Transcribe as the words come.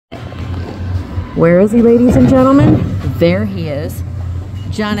Where is he, ladies and gentlemen? There he is.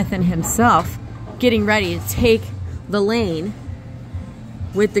 Jonathan himself getting ready to take the lane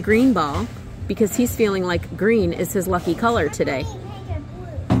with the green ball because he's feeling like green is his lucky color today.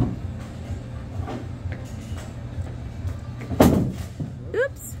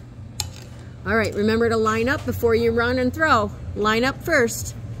 Oops. All right, remember to line up before you run and throw. Line up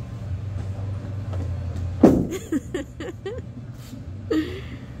first.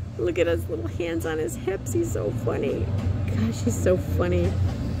 Look at his little hands on his hips. He's so funny. Gosh, he's so funny.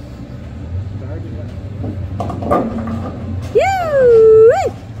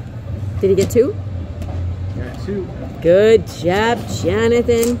 Yay! Did he get 2? Got 2. Good job,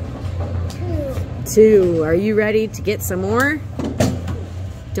 Jonathan. 2. Are you ready to get some more?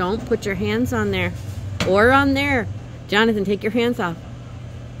 Don't put your hands on there. Or on there. Jonathan, take your hands off.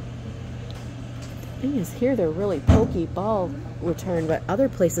 The thing is, here they're really pokey ball return, but other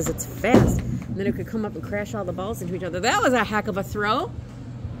places it's fast. And then it could come up and crash all the balls into each other. That was a heck of a throw.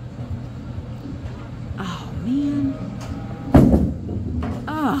 Oh, man.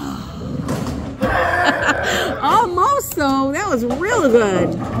 Oh. Almost, though. That was real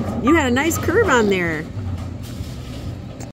good. You had a nice curve on there.